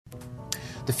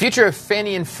The future of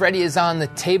Fannie and Freddie is on the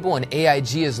table, and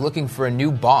AIG is looking for a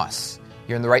new boss.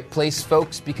 You're in the right place,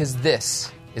 folks, because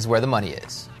this is where the money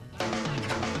is.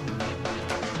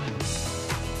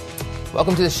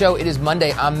 Welcome to the show. It is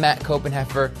Monday. I'm Matt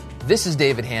Koppenheffer. This is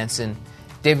David Hanson.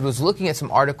 David was looking at some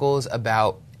articles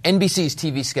about NBC's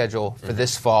TV schedule for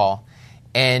this fall,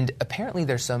 and apparently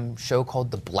there's some show called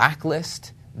The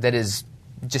Blacklist that is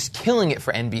just killing it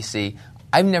for NBC.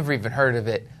 I've never even heard of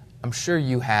it. I'm sure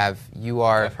you have. You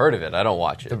are. I've heard of it. I don't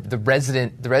watch it. The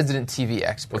resident TV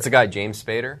expert. What's the guy, James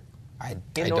Spader? I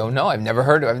don't know. I've never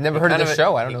heard of the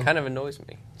show. I don't know. He kind of annoys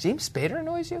me. James Spader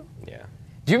annoys you? Yeah.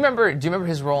 Do you remember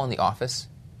his role in The Office?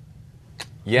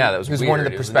 Yeah, that was weird. He was one of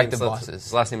the prospective bosses.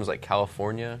 His last name was like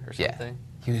California or something.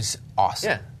 Yeah. He was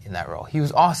awesome in that role. He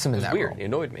was awesome in that role. It was weird. He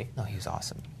annoyed me. No, he was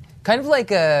awesome. Kind of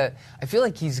like I feel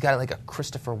like he's got like a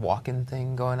Christopher Walken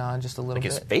thing going on just a little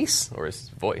bit. Like his face or his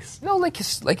voice? No, like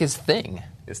his thing.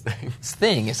 His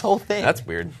thing? His whole thing. That's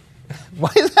weird.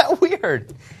 Why is that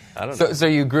weird? I don't know. So are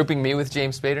you grouping me with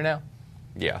James Spader now?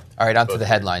 Yeah. All right, on to the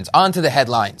headlines. On to the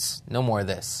headlines. No more of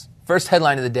this. First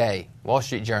headline of the day, Wall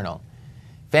Street Journal.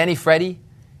 Fannie Freddie,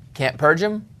 can't purge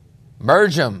them,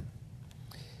 merge them.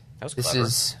 That was clever.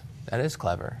 That is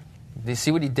clever. Do you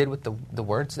see what he did with the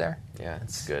words there? Yeah,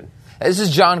 it's good. This is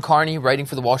John Carney writing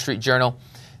for the Wall Street Journal.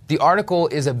 The article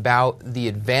is about the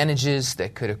advantages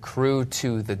that could accrue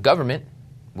to the government,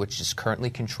 which is currently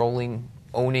controlling,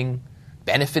 owning,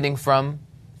 benefiting from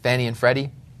Fannie and Freddie.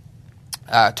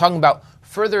 Talking about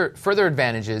further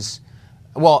advantages.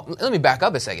 Well, let me back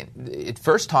up a second. It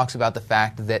first talks about the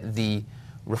fact that the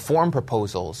reform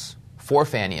proposals for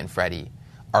Fannie and Freddie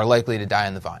are likely to die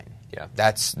on the vine. Yeah.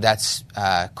 That's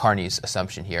Carney's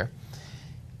assumption here.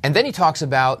 And then he talks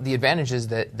about the advantages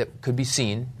that could be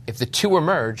seen if the two were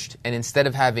merged, and instead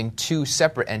of having two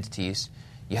separate entities,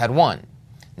 you had one.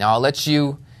 Now, I'll let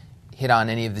you hit on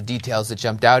any of the details that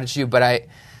jumped out at you, but I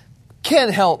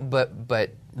can't help but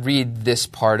read this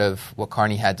part of what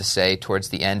Carney had to say towards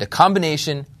the end. A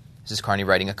combination, this is Carney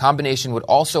writing, a combination would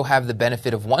also have the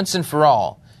benefit of once and for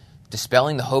all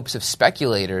dispelling the hopes of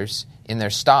speculators in their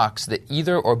stocks that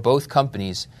either or both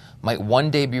companies might one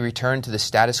day be returned to the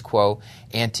status quo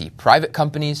ante. Private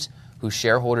companies whose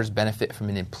shareholders benefit from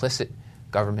an implicit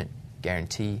government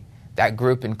guarantee. That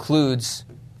group includes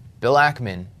Bill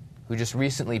Ackman, who just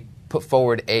recently put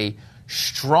forward another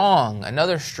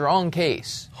strong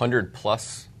case.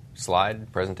 100-plus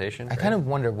slide presentation. I kind of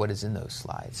wonder what is in those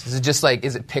slides. Is it just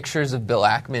is it pictures of Bill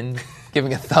Ackman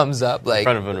giving a thumbs up? In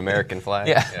front of an American flag?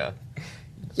 Yeah.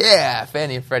 Yeah,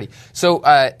 Fannie and Freddie. So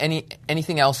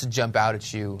anything else to jump out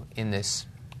at you in this?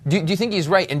 Do you think he's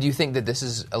right, and do you think that this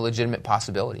is a legitimate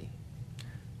possibility?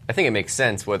 I think it makes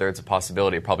sense. Whether it's a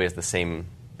possibility, it probably has the same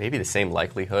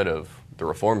likelihood of the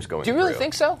reforms going through. Do you really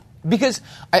think so? Because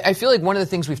I feel like one of the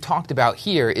things we've talked about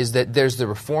here is that there's the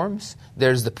reforms,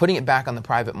 there's the putting it back on the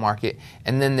private market,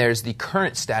 and then there's the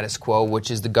current status quo, which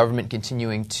is the government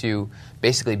continuing to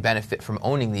basically benefit from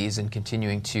owning these and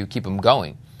continuing to keep them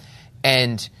going.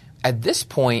 And at this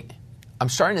point, I'm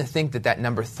starting to think that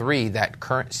number 3, that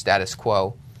current status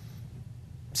quo,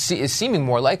 is seeming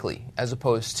more likely as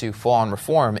opposed to full-on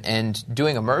reform, and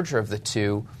doing a merger of the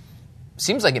two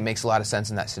seems like it makes a lot of sense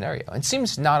in that scenario. It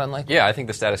seems not unlikely. Yeah, I think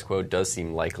the status quo does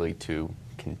seem likely to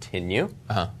continue.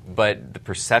 But the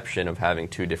perception of having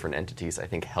two different entities, I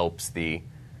think, helps the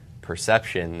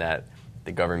perception that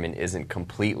the government isn't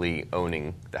completely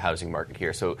owning the housing market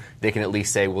here. So they can at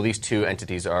least say, well, these two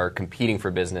entities are competing for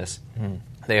business.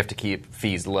 They have to keep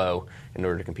fees low in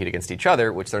order to compete against each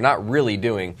other, which they're not really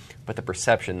doing. But the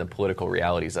perception, the political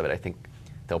realities of it, I think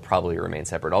they'll probably remain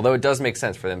separate. Although it does make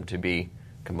sense for them to be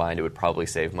combined, it would probably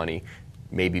save money,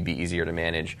 maybe be easier to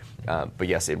manage. But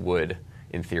yes, it would,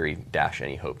 in theory, dash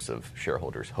any hopes of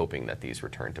shareholders hoping that these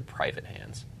return to private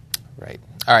hands. Right.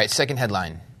 All right, second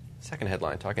headline.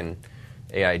 Talking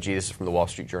AIG. This is from the Wall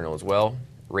Street Journal as well.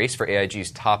 Race for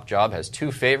AIG's top job has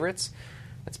two favorites.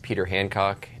 That's Peter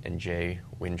Hancock and Jay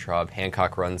Wintrob.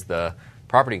 Hancock runs the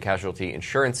property and casualty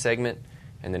insurance segment,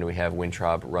 and then we have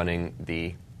Wintrob running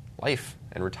the life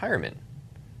and retirement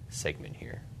segment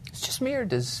here. It's just me, or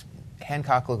does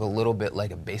Hancock look a little bit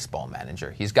like a baseball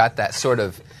manager? He's got that sort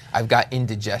of, I've got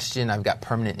indigestion, I've got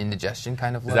permanent indigestion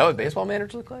kind of look. Is that what baseball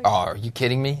managers look like? Oh, are you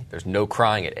kidding me? There's no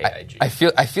crying at AIG. I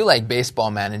feel like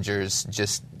baseball managers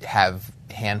just have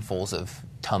handfuls of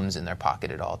Tums in their pocket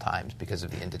at all times because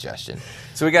of the indigestion.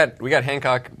 So we got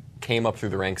Hancock, came up through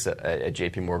the ranks at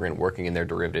JP Morgan, working in their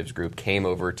derivatives group, came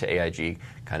over to AIG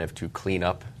kind of to clean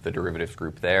up the derivatives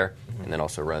group there, and then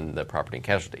also run the property and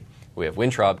casualty. We have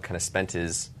Wintrob, kind of spent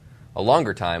a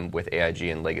longer time with AIG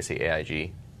and legacy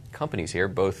AIG companies here,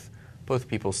 both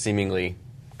people seemingly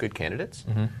good candidates.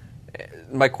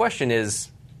 Mm-hmm. My question is,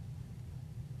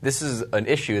 this is an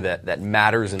issue that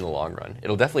matters in the long run.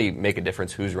 It'll definitely make a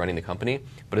difference who's running the company,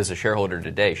 but as a shareholder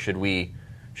today, should we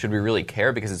really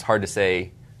care? Because it's hard to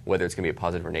say whether it's going to be a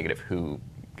positive or negative who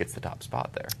gets the top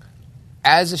spot there.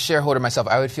 As a shareholder myself,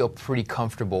 I would feel pretty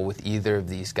comfortable with either of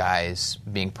these guys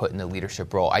being put in the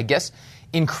leadership role. I guess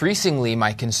increasingly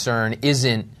my concern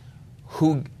isn't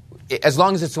who, as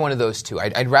long as it's one of those two.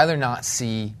 I'd rather not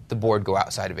see the board go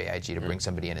outside of AIG to bring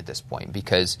somebody in at this point,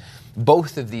 because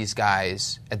both of these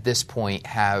guys at this point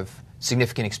have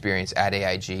significant experience at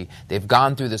AIG. They've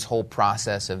gone through this whole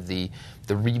process of the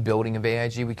rebuilding of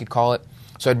AIG, we could call it.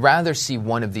 So I'd rather see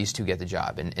one of these two get the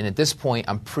job. And at this point,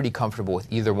 I'm pretty comfortable with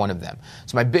either one of them.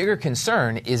 So my bigger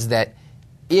concern is that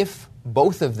if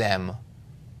both of them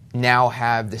now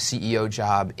have the CEO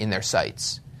job in their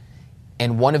sights,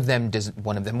 and one of them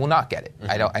will not get it. Mm-hmm.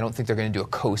 I don't think they're going to do a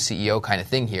co-CEO kind of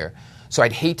thing here. So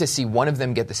I'd hate to see one of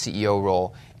them get the CEO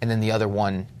role and then the other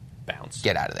one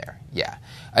get out of there. Yeah.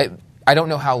 I don't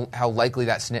know how likely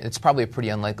it's probably a pretty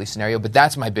unlikely scenario, but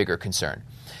that's my bigger concern.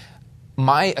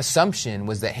 My assumption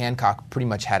was that Hancock pretty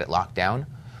much had it locked down,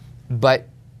 but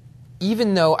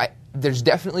even though there's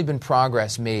definitely been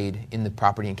progress made in the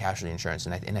property and casualty insurance,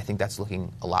 and I think that's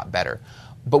looking a lot better,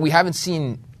 but we haven't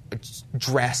seen a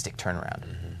drastic turnaround.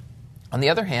 Mm-hmm. On the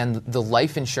other hand, the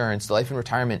life insurance, the life and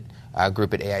retirement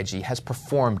group at AIG has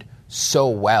performed so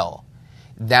well.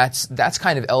 That's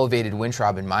kind of elevated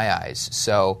Wintrob in my eyes.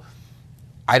 So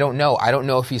I don't know. I don't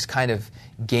know if he's kind of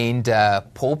gained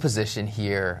pole position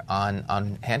here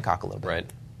on Hancock a little bit. Right.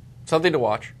 Something to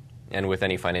watch. And with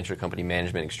any financial company,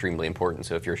 management extremely important.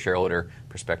 So if you're a shareholder,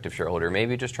 prospective shareholder,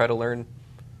 maybe just try to learn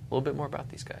a little bit more about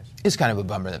these guys. It's kind of a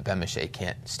bummer that Ben Maché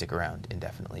can't stick around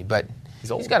indefinitely. But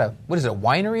he's got a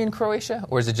winery in Croatia?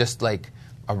 Or is it just like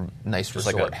a nice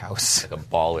resort house? Like a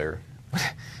baller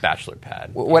bachelor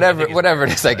pad. Whatever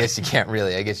it is, I guess you can't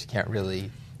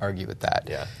really argue with that.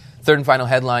 Yeah. Third and final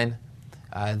headline.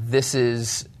 This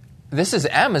is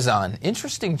Amazon.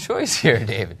 Interesting choice here,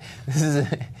 David. This is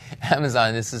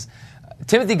Amazon. This is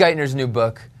Timothy Geithner's new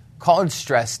book, College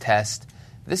Stress Test.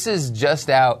 This is just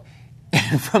out.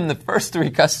 And from the first 3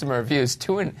 customer reviews,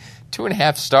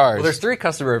 2.5 stars. Well, there's 3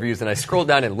 customer reviews, and I scrolled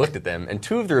down and looked at them, and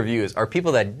 2 of the reviews are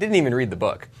people that didn't even read the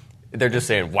book. They're just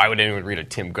saying, why would anyone read a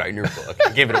Tim Geithner book?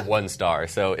 I gave it a 1 star,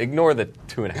 so ignore the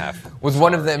 2.5. Was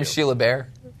one of them review. Sheila Bair?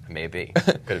 Maybe.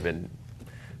 Could have been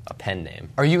a pen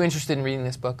name. Are you interested in reading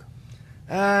this book?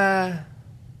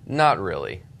 Not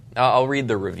really. I'll read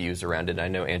the reviews around it. I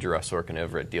know Andrew Ross Sorkin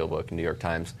over at DealBook and New York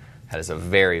Times has a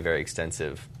very, very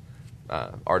extensive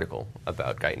article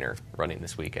about Geithner running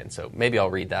this weekend. So maybe I'll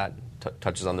read that,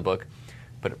 touches on the book.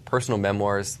 But personal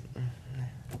memoirs,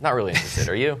 not really interested.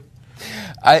 Are you?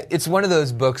 It's one of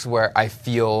those books where I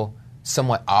feel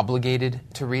somewhat obligated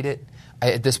to read it.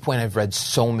 At this point, I've read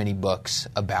so many books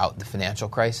about the financial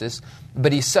crisis,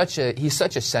 but he's such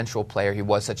a central player. He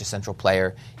was such a central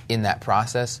player in that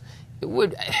process.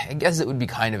 I guess it would be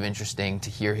kind of interesting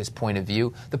to hear his point of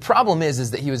view. The problem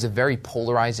is that he was a very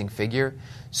polarizing figure.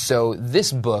 So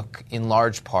this book, in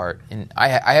large part, and I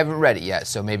haven't read it yet,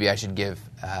 so maybe I should give.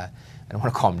 I don't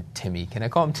want to call him Timmy. Can I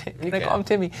call him? Can I call him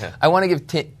Timmy? Yeah. I want to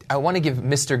give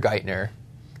Mr. Geithner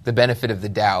the benefit of the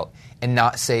doubt and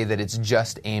not say that it's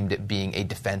just aimed at being a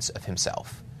defense of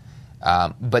himself.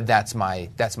 But that's my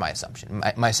assumption.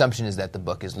 My assumption is that the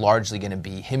book is largely going to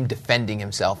be him defending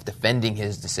himself, defending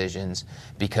his decisions,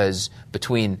 because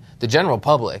between the general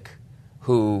public,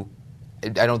 who I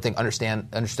don't think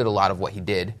understood a lot of what he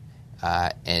did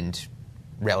and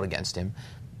railed against him,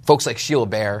 folks like Sheila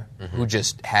Bair, who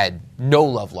just had no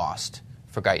love lost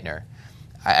for Geithner,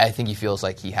 I think he feels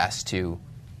like he has to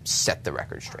set the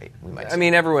record straight. I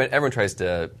mean, everyone tries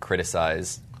to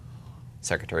criticize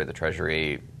Secretary of the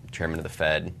Treasury, Chairman of the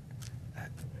Fed.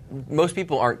 Most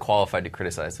people aren't qualified to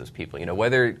criticize those people. You know,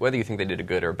 whether you think they did a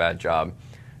good or a bad job,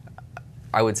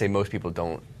 I would say most people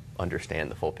don't understand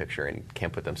the full picture and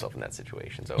can't put themselves in that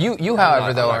situation. So you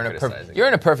however, though, you're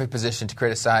in a perfect position to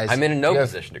criticize. I'm in no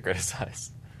position to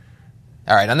criticize.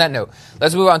 All right. On that note,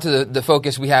 let's move on to the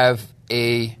focus. We have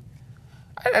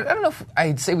I don't know if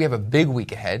I'd say we have a big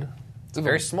week ahead. It's a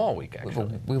very small week,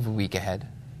 actually. We have a week ahead.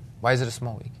 Why is it a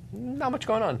small week? Not much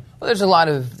going on. Well, there's a lot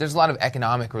of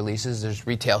economic releases. There's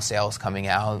retail sales coming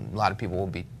out. A lot of people will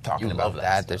be talking about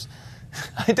that.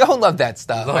 I don't love that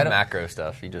stuff. You love macro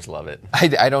stuff. You just love it.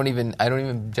 I don't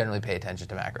even generally pay attention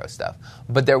to macro stuff.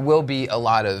 But there will be a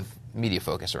lot of media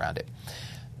focus around it.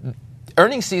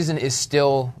 Earnings season is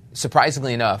still,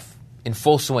 surprisingly enough, in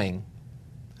full swing.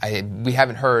 We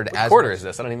haven't heard what quarter is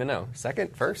this? I don't even know.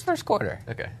 Second? First? First quarter.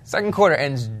 Okay. Second quarter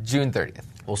ends June 30th.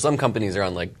 Well, some companies are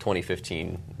on like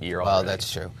 2015 year already. Well,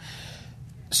 that's true.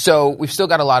 So we've still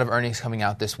got a lot of earnings coming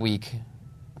out this week.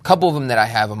 A couple of them that I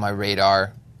have on my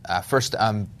radar. First,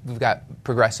 we've got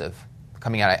Progressive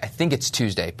coming out. I think it's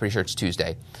Tuesday. Pretty sure it's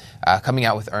Tuesday. Coming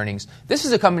out with earnings. This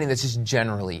is a company that's just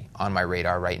generally on my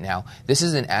radar right now. This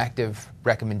is an active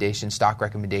recommendation, stock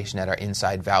recommendation at our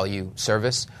Inside Value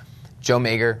service. Joe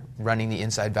Mager, running the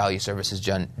Inside Value service, has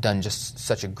done just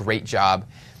such a great job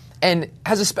and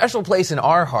has a special place in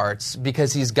our hearts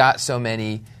because he's got so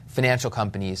many financial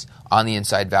companies on the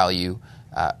Inside Value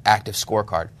active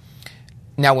scorecard.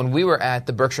 Now, when we were at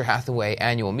the Berkshire Hathaway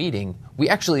annual meeting, we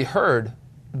actually heard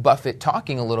Buffett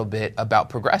talking a little bit about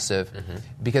Progressive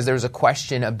because there was a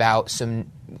question about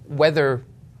whether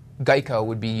Geico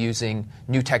would be using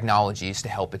new technologies to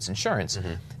help its insurance.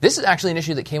 This is actually an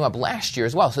issue that came up last year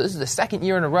as well. So this is the second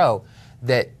year in a row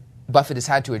that Buffett has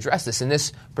had to address this, and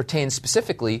this pertains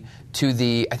specifically to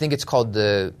I think it's called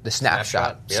the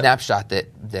snapshot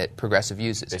that Progressive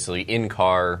uses. Basically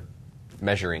in-car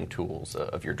measuring tools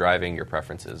of your driving, your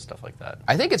preferences, stuff like that.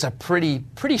 I think it's a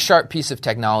pretty sharp piece of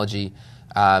technology,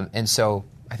 and so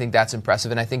I think that's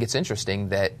impressive, and I think it's interesting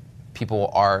that people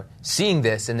are seeing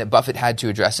this and that Buffett had to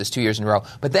address this 2 years in a row.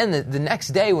 But then the next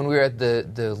day when we were at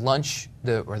the lunch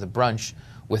or the brunch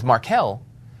with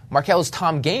Markel's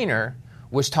Tom Gaynor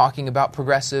was talking about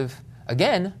Progressive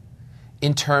again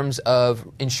in terms of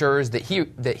insurers that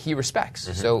he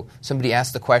respects. So somebody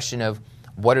asked the question of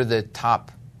what are the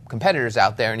top competitors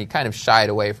out there, and he kind of shied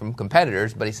away from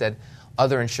competitors, but he said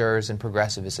other insurers, and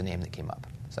Progressive is the name that came up.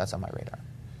 So that's on my radar.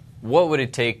 What would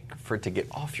it take for it to get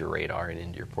off your radar and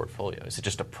into your portfolio? Is it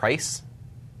just a price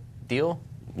deal?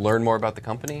 Learn more about the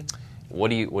company? What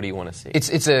do you want to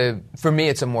see? For me,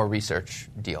 it's a more research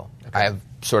deal. Okay. I have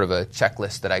sort of a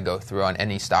checklist that I go through on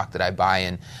any stock that I buy,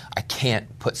 and I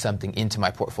can't put something into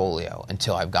my portfolio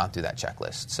until I've gone through that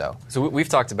checklist. So we've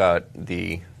talked about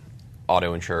the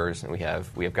auto insurers, and we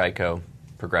have Geico,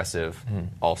 Progressive,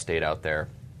 Allstate out there,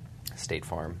 State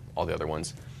Farm, all the other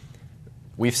ones.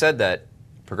 We've said that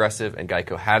Progressive and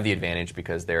Geico have the advantage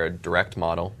because they're a direct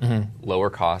model, lower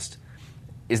cost.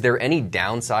 Is there any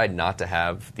downside not to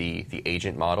have the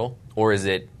agent model? Or is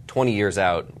it 20 years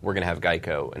out, we're going to have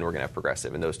Geico and we're going to have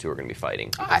Progressive, and those two are going to be fighting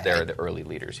because they're the early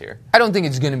leaders here? I don't think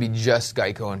it's going to be just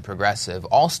Geico and Progressive.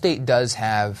 Allstate does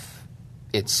have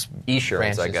its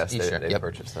Esurance, branches. I guess. They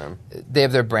purchased them. They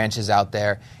have their branches out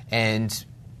there. And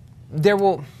there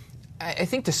will, I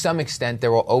think to some extent,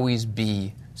 there will always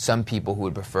be some people who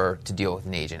would prefer to deal with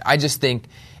an agent. I just think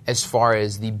as far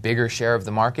as the bigger share of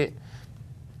the market,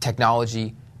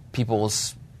 technology,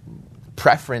 people's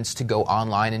preference to go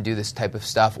online and do this type of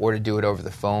stuff or to do it over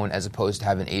the phone as opposed to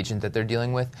have an agent that they're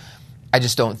dealing with, I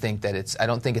just don't think that it's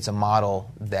a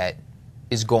model that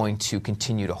is going to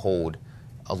continue to hold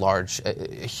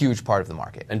a huge part of the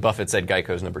market. And Buffett said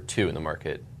Geico's number 2 in the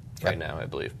market right now, I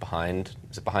believe.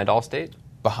 Is it behind Allstate?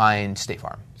 Behind State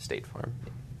Farm. State Farm.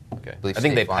 Okay. I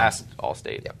think they passed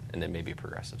Allstate, and then maybe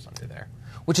Progressive's under there.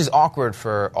 Which is awkward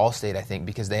for Allstate, I think,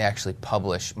 because they actually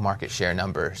publish market share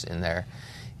numbers in their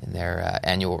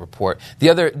annual report. The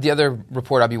other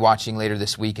report I'll be watching later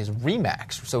this week is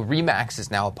RE/MAX. So RE/MAX is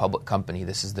now a public company.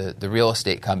 This is the real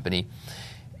estate company,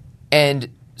 and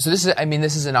so this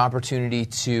is an opportunity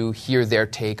to hear their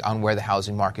take on where the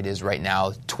housing market is right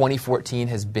now. 2014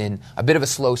 has been a bit of a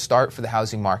slow start for the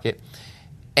housing market,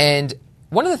 and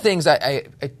one of the things I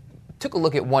took a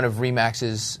look at one of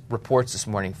RE/MAX's reports this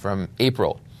morning from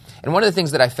April, and one of the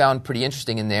things that I found pretty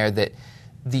interesting in there that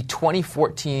the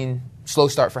 2014 slow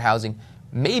start for housing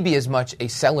may be as much a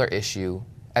seller issue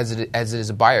as it is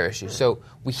a buyer issue. So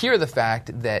we hear the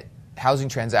fact that housing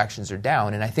transactions are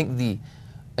down, and I think the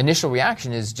initial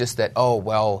reaction is just that, oh,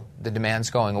 well, the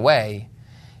demand's going away.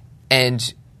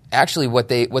 And actually what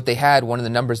they had, one of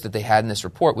the numbers that they had in this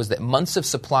report was that months of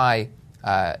supply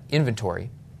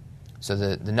inventory, so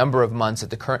the number of months at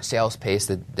the current sales pace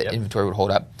that inventory would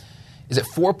hold up, is at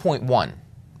 4.1.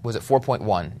 Was at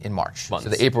 4.1 in March. Months. So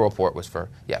the April report was for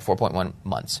 4.1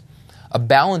 months. A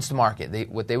balanced market,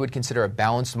 what they would consider a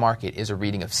balanced market, is a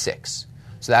reading of 6.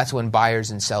 So that's when buyers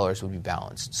and sellers would be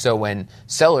balanced. So when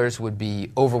sellers would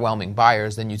be overwhelming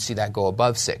buyers, then you'd see that go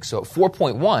above 6. So at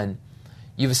 4.1,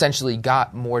 you've essentially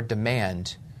got more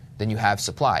demand than you have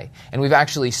supply. And we've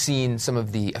actually seen some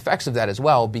of the effects of that as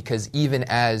well, because even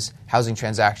as housing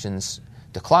transactions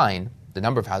decline, the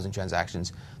number of housing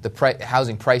transactions, the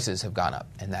housing prices have gone up,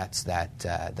 and that's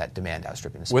that demand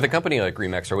outstripping the supply. With a company like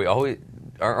RE/MAX,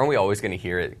 aren't we always going to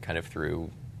hear it kind of through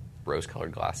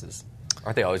rose-colored glasses?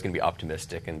 Aren't they always going to be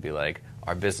optimistic and be like,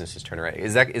 our business is turning around?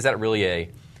 Is that really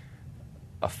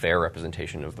a fair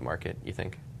representation of the market, you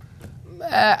think?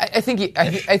 I think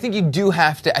you do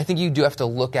have to. I think you do have to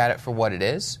look at it for what it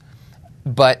is,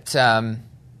 but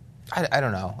I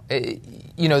don't know.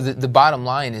 The bottom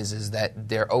line is that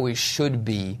there always should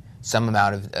be some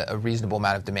amount of a reasonable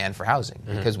amount of demand for housing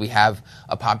because we have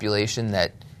a population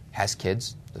that has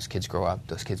kids. Those kids grow up.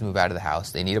 Those kids move out of the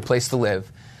house. They need a place to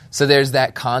live. So there's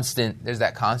that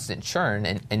constant churn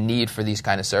and need for these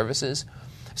kind of services.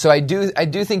 So I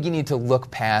do think you need to look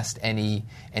past any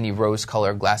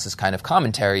rose-colored glasses kind of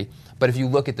commentary. But if you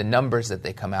look at the numbers that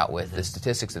they come out with, the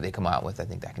statistics that they come out with, I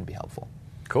think that can be helpful.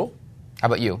 Cool. How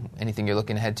about you? Anything you're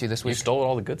looking ahead to this week? You stole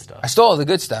all the good stuff. I stole all the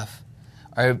good stuff.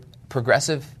 Are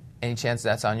Progressive, any chance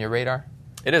that's on your radar?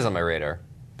 It is on my radar,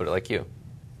 but like you,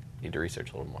 need to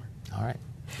research a little more. All right.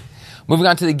 Moving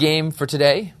on to the game for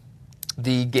today.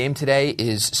 The game today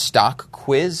is Stock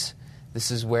Quiz.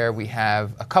 This is where we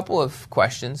have a couple of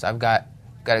questions. I've got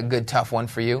a good tough one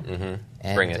for you.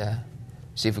 And, bring it.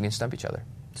 See if we can stump each other.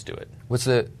 Let's do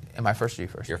it. Am I first or you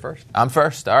first? You're first. I'm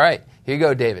first. All right. Here you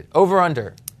go, David. Over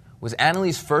under. Was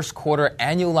Annaly's first quarter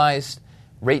annualized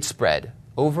rate spread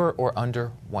over or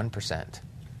under 1%?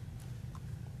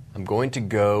 I'm going to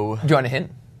go... Do you want a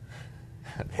hint?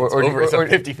 It's a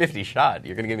 50-50 shot.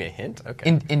 You're going to give me a hint?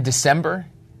 Okay. In December,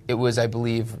 it was, I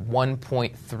believe,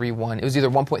 1.31. It was either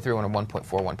 1.31 or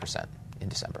 1.41% in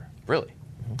December. Really?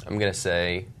 I'm going to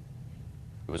say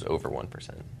it was over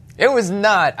 1%. It was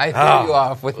not. I threw you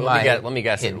off with my Let me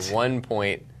guess hint. it.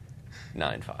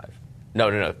 1.95.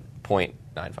 No.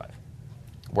 0.95.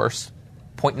 Worse.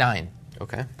 0.9.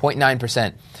 Okay.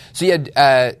 0.9%. So you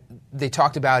had, they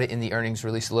talked about it in the earnings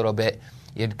release a little bit.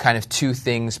 You had kind of two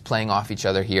things playing off each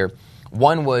other here.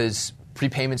 One was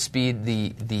prepayment speed.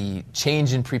 The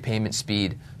change in prepayment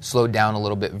speed slowed down a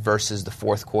little bit versus the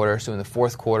fourth quarter. So in the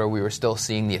fourth quarter, we were still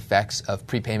seeing the effects of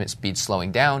prepayment speed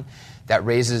slowing down. That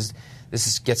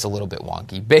gets a little bit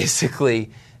wonky.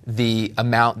 Basically, the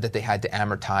amount that they had to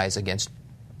amortize against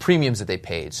premiums that they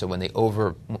paid. So when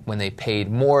they paid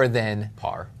more than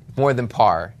par,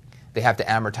 they have to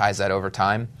amortize that over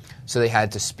time. So they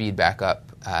had to speed back up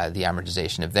the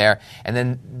amortization of there. And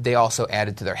then they also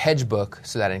added to their hedge book,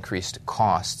 so that increased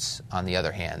costs on the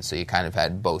other hand. So you kind of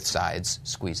had both sides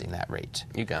squeezing that rate.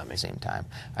 You got me. At the same time.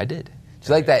 I did. Did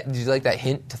you like that? Did you like that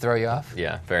hint to throw you off?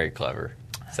 Yeah, very clever.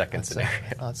 Second scenario.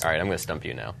 All right, I'm going to stump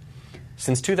you now.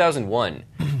 Since 2001,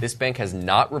 this bank has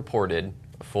not reported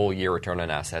a full year return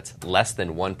on assets less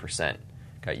than 1%.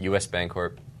 Got U.S.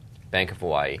 Bancorp, Bank of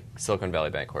Hawaii, Silicon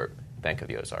Valley Bancorp, Bank of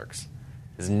the Ozarks.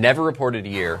 Has never reported a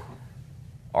year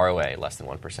ROA less than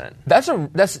 1%.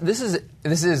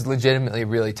 This is legitimately a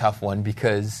really tough one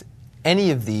because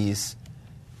any of these,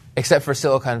 except for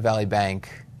Silicon Valley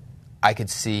Bank, I could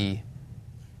see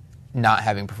not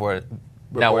having reported.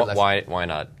 Now, why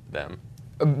not them?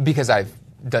 Because I've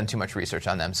done too much research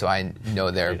on them, so I know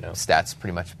their stats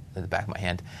pretty much in the back of my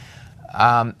hand.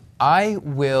 I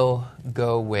will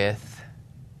go with.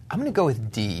 I'm going to go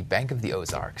with D, Bank of the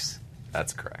Ozarks.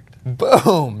 That's correct.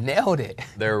 Boom! Nailed it.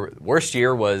 Their worst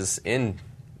year was in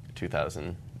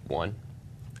 2001.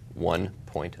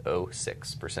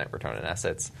 1.06% return on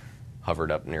assets,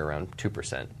 hovered up near around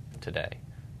 2% today.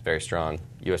 Very strong.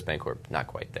 U.S. Bancorp, not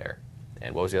quite there.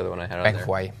 And what was the other one I had on there? Bank of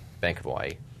Hawaii. Bank of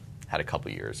Hawaii. Had a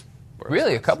couple years.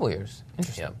 Really? A couple years?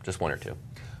 Interesting. Yeah, just one or two.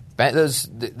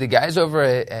 The guys over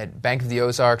at Bank of the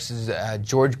Ozarks,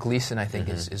 George Gleason, I think,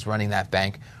 is running that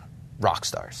bank. Rock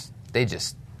stars. They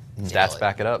just Stats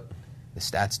back it up. The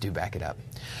stats do back it up.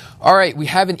 All right, we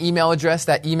have an email address.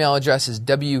 That email address is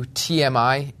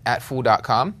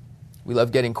wtmi@fool.com. We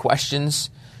love getting questions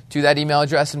to that email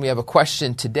address, and we have a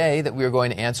question today that we are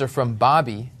going to answer from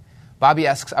Bobby. Bobby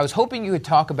asks, I was hoping you would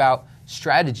talk about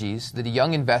strategies that a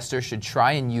young investor should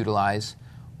try and utilize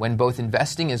when both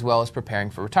investing as well as preparing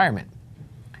for retirement.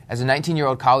 As a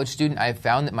 19-year-old college student, I have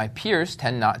found that my peers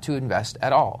tend not to invest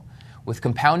at all. With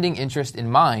compounding interest in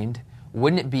mind,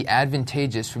 wouldn't it be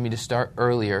advantageous for me to start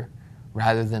earlier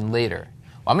rather than later?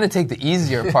 Well, I'm going to take the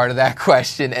easier part of that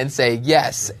question and say,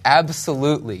 yes,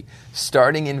 absolutely.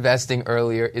 Starting investing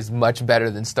earlier is much better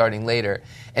than starting later.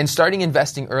 And starting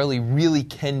investing early really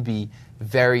can be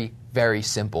very, very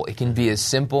simple. It can be as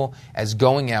simple as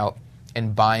going out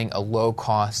and buying a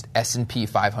low-cost S&P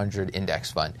 500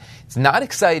 index fund. It's not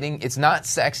exciting. It's not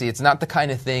sexy. It's not the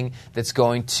kind of thing that's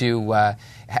going to,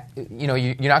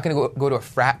 you're not going to go to a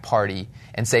frat party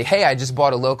and say, hey, I just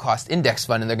bought a low-cost index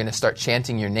fund, and they're going to start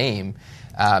chanting your name.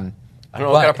 I don't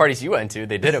know what kind of parties you went to.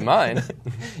 They did at mine.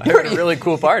 I heard really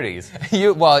cool parties.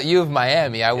 You have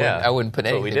Miami. I wouldn't put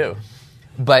anything. But we do.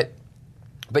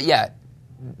 But yeah,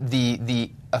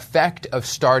 the effect of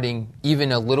starting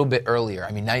even a little bit earlier,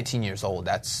 I mean, 19 years old,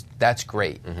 that's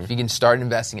great. If you can start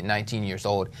investing at 19 years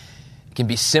old, it can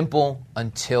be simple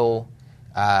until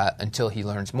he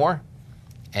learns more,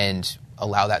 and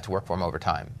allow that to work for him over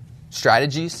time.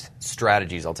 Strategies.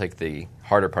 I'll take the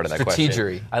harder part of that question.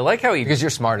 Strategery. I like how he, because you're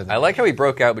smarter than I like how he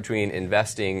broke out between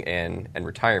investing and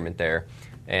retirement there.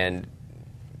 And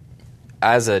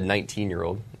as a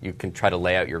 19-year-old, you can try to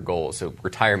lay out your goals. So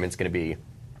retirement's going to be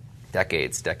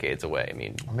decades away. I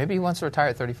mean, or maybe he wants to retire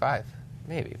at 35.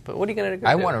 Maybe, but what are you going to go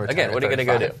do? I want to retire. Again, what are you going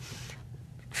to go do?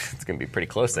 It's going to be pretty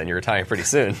close then. You're retiring pretty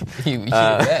soon. you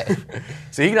bet.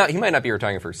 So he might not be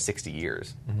retiring for 60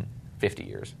 years, 50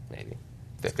 years maybe.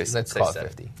 50. Let's call it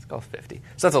 50. Let's call it 50.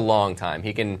 So that's a long time.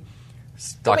 He can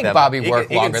stock I think Bobby worked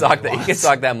longer than he can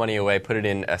stock that money away, put it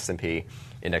in S&P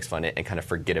index fund, and kind of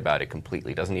forget about it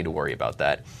completely. Doesn't need to worry about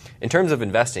that. In terms of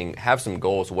investing, have some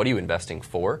goals. What are you investing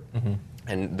for?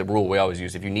 And the rule we always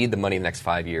use, if you need the money in the next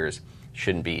 5 years,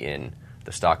 shouldn't be in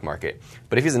the stock market.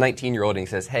 But if he's a 19-year-old and he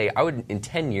says, hey, in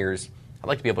 10 years, I'd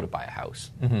like to be able to buy a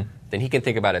house, then he can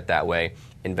think about it that way,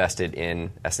 invested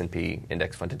in S&P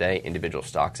index fund today, individual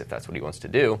stocks if that's what he wants to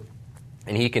do,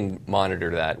 and he can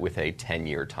monitor that with a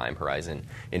 10-year time horizon.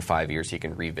 In 5 years, he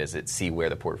can revisit, see where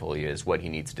the portfolio is, what he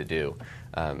needs to do.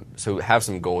 So have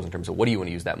some goals in terms of what do you want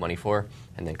to use that money for,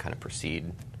 and then kind of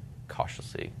proceed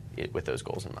cautiously with those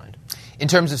goals in mind. In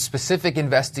terms of specific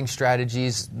investing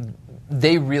strategies,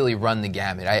 they really run the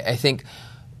gamut. I think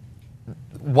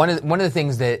one of the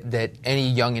things that any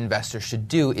young investor should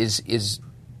do is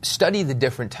study the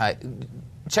different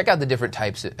check out the different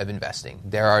types of investing.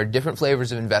 There are different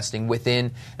flavors of investing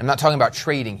within. I'm not talking about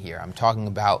trading here. I'm talking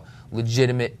about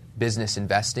legitimate business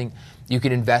investing. You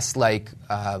can invest like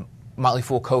Motley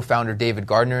Fool co-founder David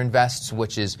Gardner invests,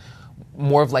 which is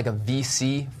more of like a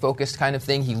VC-focused kind of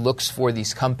thing. He looks for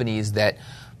these companies that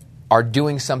are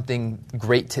doing something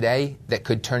great today that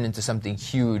could turn into something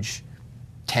huge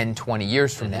 10, 20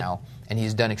 years from now, and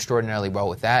he's done extraordinarily well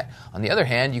with that. On the other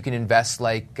hand, you can invest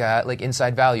like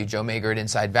Inside Value, Joe Mager at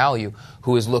Inside Value,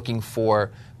 who is looking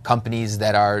for companies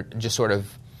that are just sort of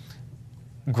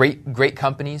great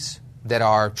companies that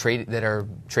are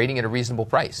trading at a reasonable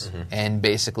price, and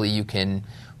basically you can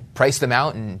price them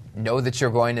out and know that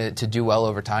you're going to do well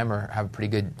over time, or have a pretty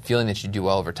good feeling that you do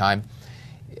well over time.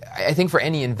 I think for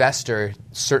any investor,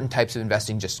 certain types of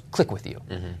investing just click with you.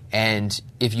 And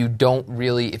if you don't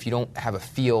have a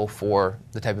feel for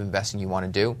the type of investing you want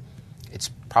to do, it's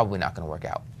probably not going to work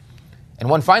out. And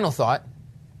one final thought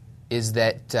is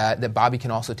that Bobby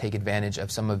can also take advantage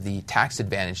of some of the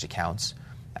tax-advantaged accounts.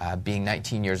 Being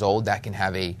 19 years old, that can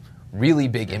have a really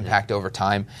big impact over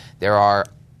time. There are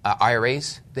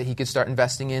IRAs that he could start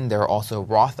investing in. There are also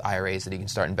Roth IRAs that he can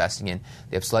start investing in.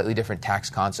 They have slightly different tax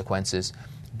consequences,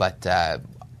 but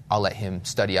I'll let him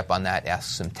study up on that,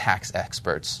 ask some tax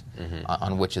experts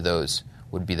on which of those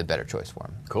would be the better choice for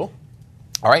him. Cool.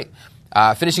 All right.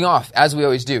 Finishing off, as we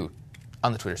always do,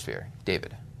 on the Twitter sphere.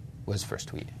 David, what's his first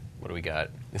tweet? What do we got?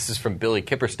 This is from Billy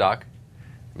Kipperstock,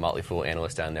 Motley Fool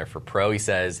analyst down there for Pro. He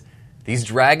says, "These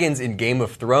dragons in Game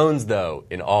of Thrones, though,"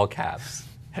 in all caps.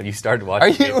 Have you started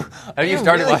watching? Have you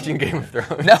started watching Game of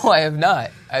Thrones? No, I have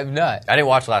not. I didn't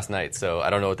watch last night, so I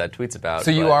don't know what that tweet's about.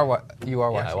 So you are watching?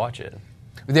 Yeah, I watch it.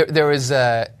 There was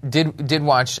I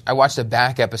watched a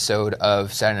back episode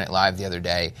of Saturday Night Live the other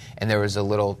day, and there was a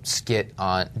little skit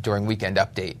during Weekend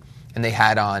Update, and they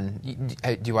had on.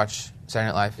 Do you watch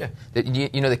Saturday Night Live? Yeah.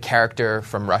 You know the character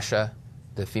from Russia,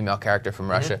 the female character from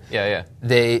Russia? Yeah.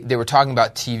 They were talking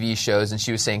about TV shows, and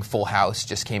she was saying Full House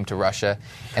just came to Russia.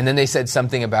 And then they said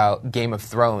something about Game of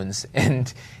Thrones,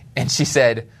 and she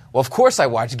said, "Well, of course I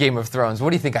watch Game of Thrones.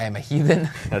 What do you think, I am a heathen?"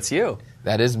 That's you.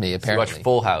 That is me, apparently. So you watch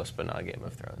Full House, but not Game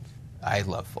of Thrones. I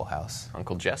love Full House.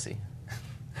 Uncle Jesse.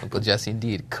 Uncle Jesse,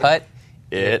 indeed. Cut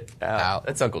it out.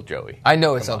 That's Uncle Joey. I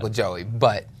know it's Uncle Joey,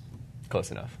 but...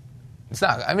 Close enough. It's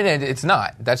not. I mean, it's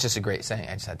not. That's just a great saying.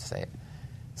 I just had to say it.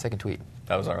 Second tweet.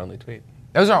 That was our only tweet.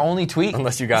 That was our only tweet?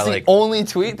 Unless you got the only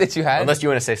tweet that you had? Unless you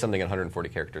want to say something in 140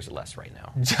 characters or less right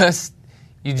now.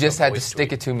 You just had to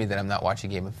stick it to me that I'm not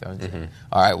watching Game of Thrones.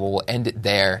 All right, well, we'll end it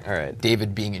there. All right.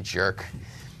 David being a jerk.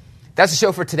 That's the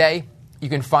show for today. You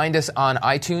can find us on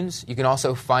iTunes. You can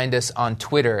also find us on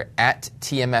Twitter at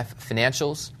TMF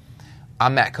Financials.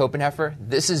 I'm Matt Copenheffer.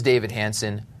 This is David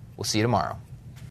Hanson. We'll see you tomorrow.